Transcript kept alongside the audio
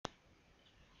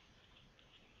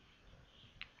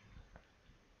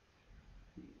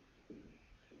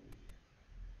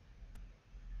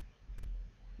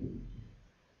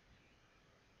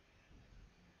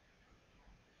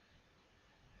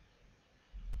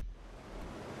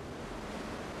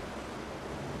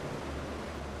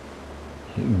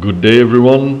Good day,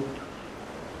 everyone.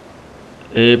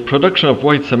 Production of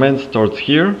white cement starts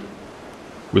here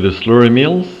with the slurry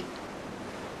mills.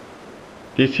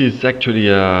 This is actually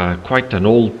quite an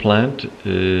old plant,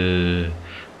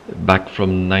 back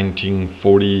from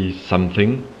 1940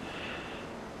 something.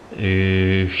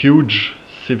 Huge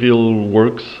civil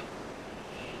works,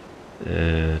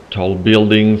 tall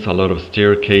buildings, a lot of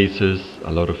staircases,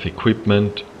 a lot of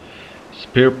equipment,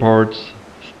 spare parts,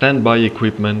 standby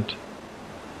equipment,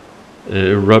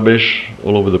 rubbish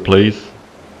all over the place.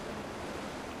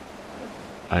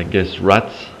 I guess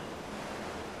rats,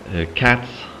 cats.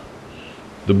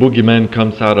 The boogeyman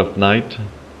comes out at night.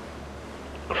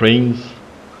 Cranes,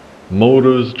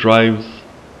 motors, drives,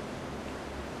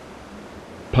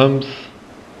 pumps.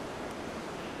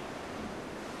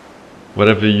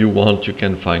 Whatever you want, you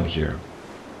can find here.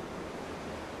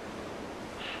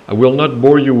 I will not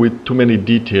bore you with too many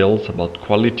details about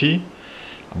quality,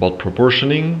 about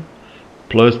proportioning.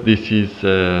 Plus, this is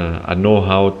a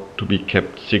know-how to be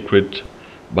kept secret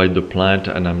by the plant,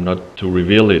 and I'm not to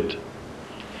reveal it.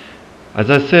 As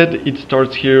I said, it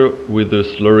starts here with the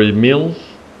slurry mills,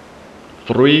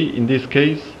 3 in this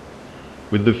case,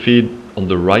 with the feed on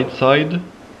the right side.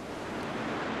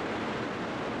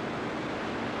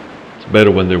 It's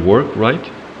better when they work, right?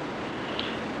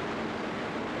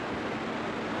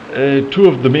 2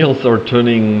 of the mills are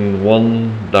turning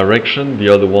one direction, the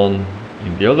other one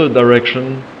in the other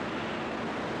direction.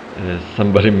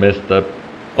 Somebody messed up,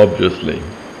 obviously.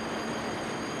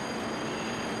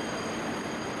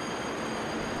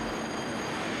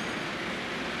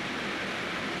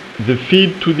 The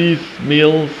feed to these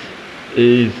mills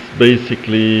is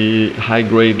basically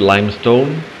high-grade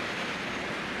limestone,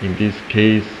 in this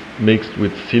case mixed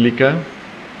with silica,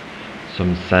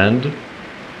 some sand,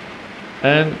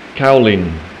 and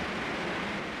kaolin.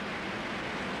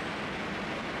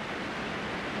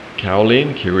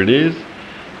 Kaolin, here it is,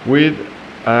 with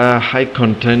a high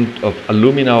content of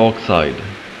alumina oxide.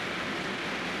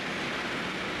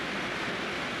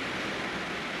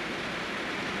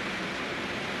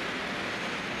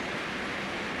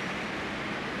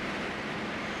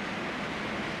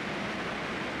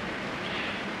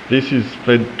 This is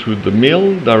fed to the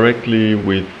mill directly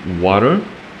with water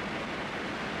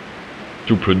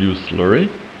to produce slurry.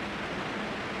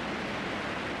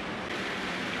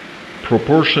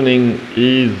 Proportioning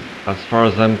is, as far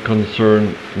as I'm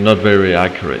concerned, not very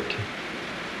accurate.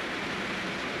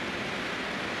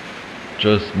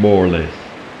 Just more or less.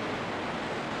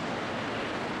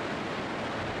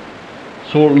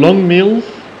 So long mills,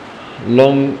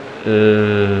 long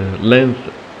length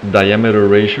diameter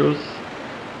ratios,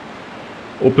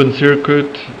 open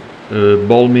circuit,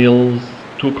 ball mills,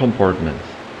 2 compartments.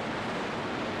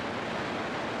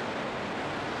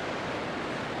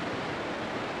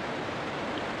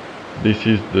 This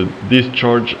is the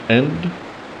discharge end.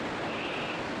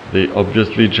 They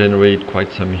obviously generate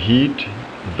quite some heat,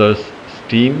 thus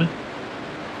steam.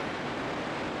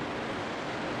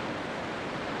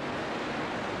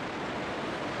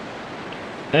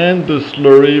 And the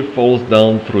slurry falls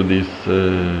down through this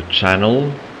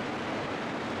channel.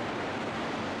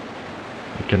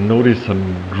 You can notice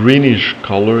some greenish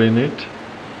color in it.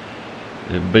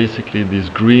 Basically, this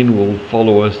green will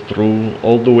follow us through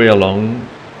all the way along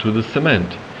to the cement.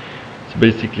 It's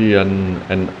basically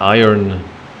an iron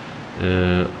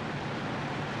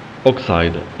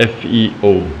oxide,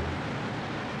 FeO.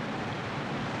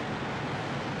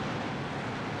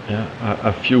 Yeah,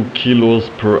 a few kilos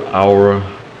per hour,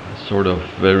 sort of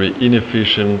very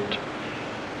inefficient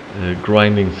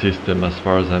grinding system as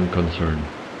far as I'm concerned.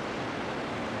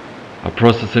 A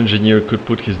process engineer could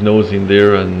put his nose in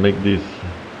there and make these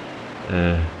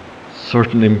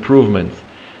certain improvements.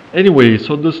 Anyway,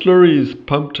 so the slurry is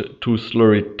pumped to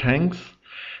slurry tanks,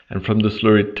 and from the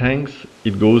slurry tanks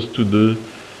it goes to the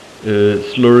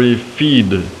slurry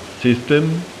feed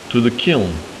system to the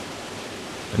kiln.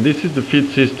 And this is the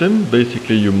feed system.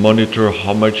 Basically, you monitor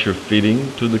how much you're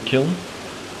feeding to the kiln.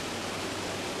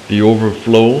 The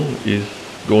overflow is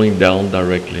going down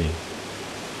directly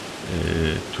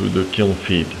to the kiln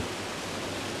feed.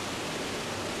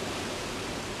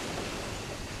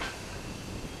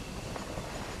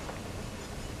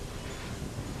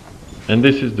 And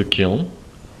this is the kiln.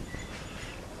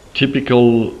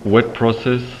 Typical wet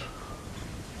process,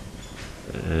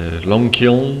 long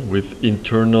kiln with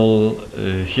internal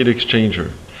heat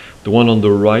exchanger. The one on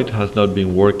the right has not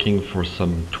been working for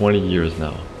some 20 years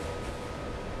now.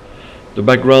 The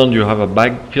background, you have a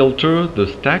bag filter, the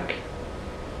stack.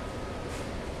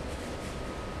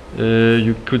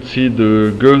 You could see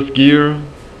the girth gear,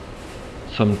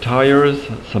 some tires,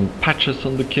 some patches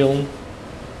on the kiln.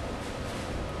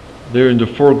 There in the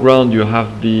foreground you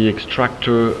have the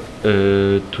extractor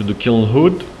to the kiln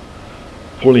hood,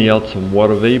 pulling out some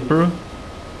water vapor,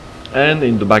 and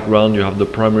in the background you have the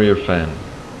primary air fan.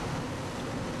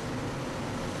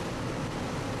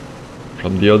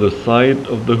 From the other side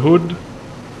of the hood,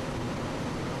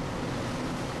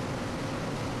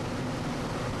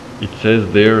 it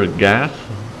says there gas.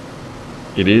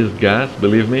 It is gas,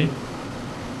 believe me.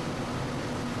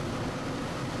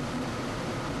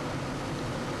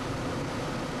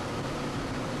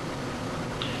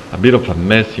 A bit of a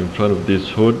mess in front of this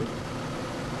hood.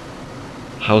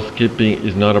 Housekeeping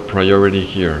is not a priority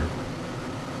here.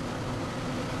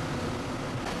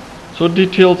 So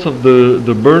details of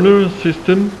the burner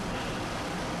system.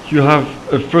 You have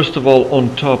first of all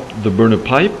on top the burner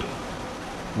pipe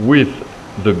with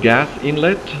the gas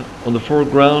inlet on the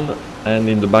foreground, and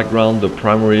in the background the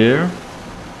primary air.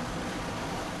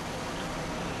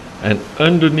 And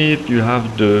underneath you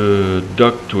have the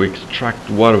duct to extract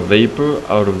water vapor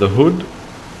out of the hood.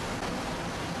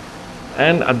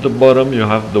 And at the bottom you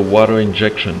have the water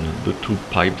injection, the two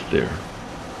pipes there,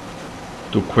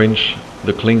 to quench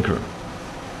the clinker.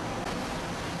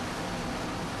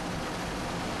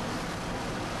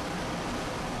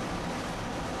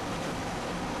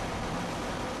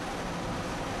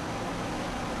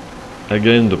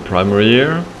 Again, the primary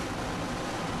air.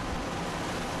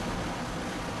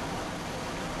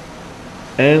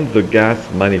 And the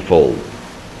gas manifold.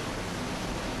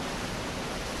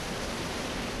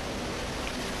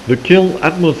 The kiln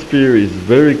atmosphere is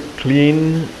very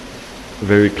clean,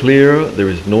 very clear, there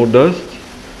is no dust.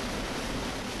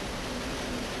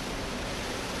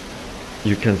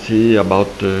 You can see about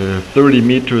 30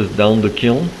 meters down the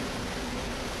kiln.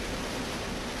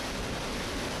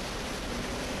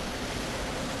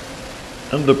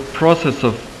 And the process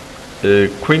of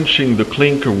quenching the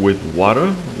clinker with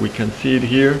water, we can see it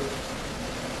here.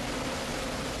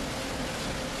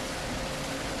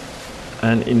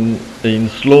 And in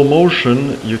slow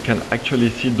motion you can actually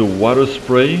see the water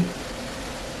spray.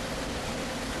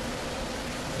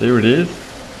 There it is.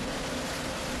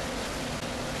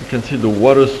 You can see the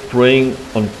water spraying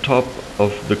on top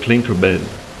of the clinker bed.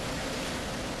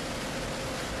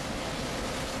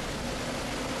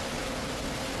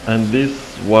 And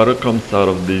this water comes out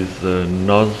of these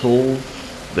nozzles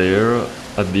there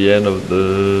at the end of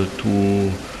the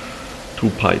two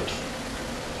pipes.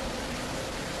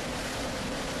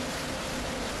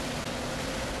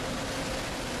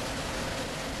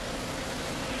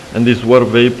 And this water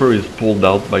vapor is pulled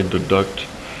out by the duct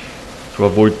to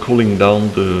avoid cooling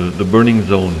down the burning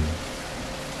zone.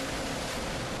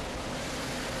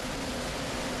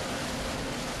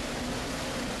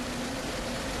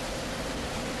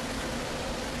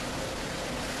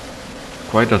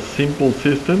 Quite a simple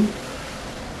system,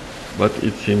 but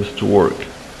it seems to work.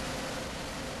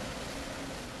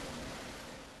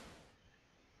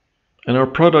 And our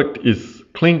product is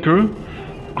clinker,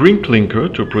 green clinker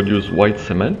to produce white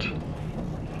cement.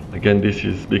 Again, this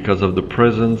is because of the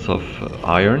presence of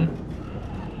iron.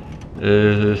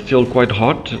 Still quite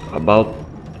hot, about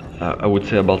I would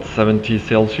say about 70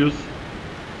 Celsius.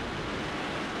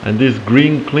 And this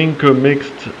green clinker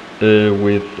mixed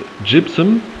with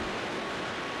gypsum.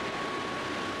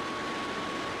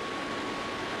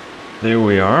 There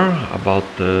we are, about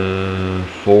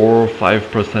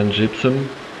 4-5% gypsum.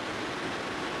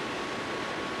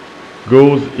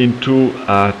 Goes into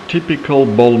a typical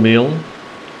ball mill,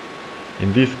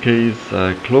 in this case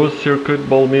a closed circuit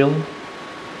ball mill,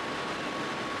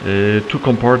 2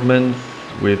 compartments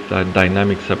with a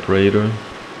dynamic separator,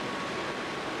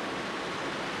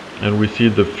 and we see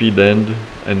the feed end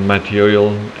and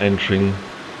material entering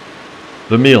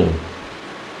the mill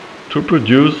to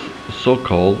produce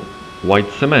so-called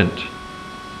white cement.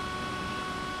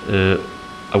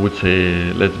 I would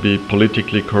say, let's be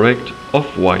politically correct,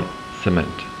 off-white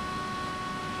cement.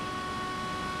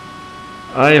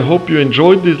 I hope you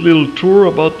enjoyed this little tour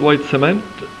about white cement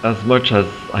as much as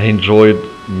I enjoyed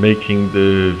making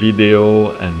the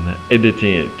video and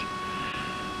editing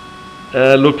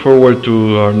it. Look forward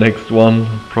to our next one,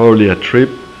 probably a trip,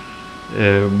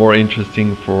 more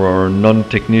interesting for our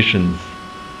non-technicians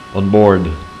on board.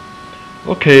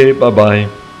 Okay, bye bye.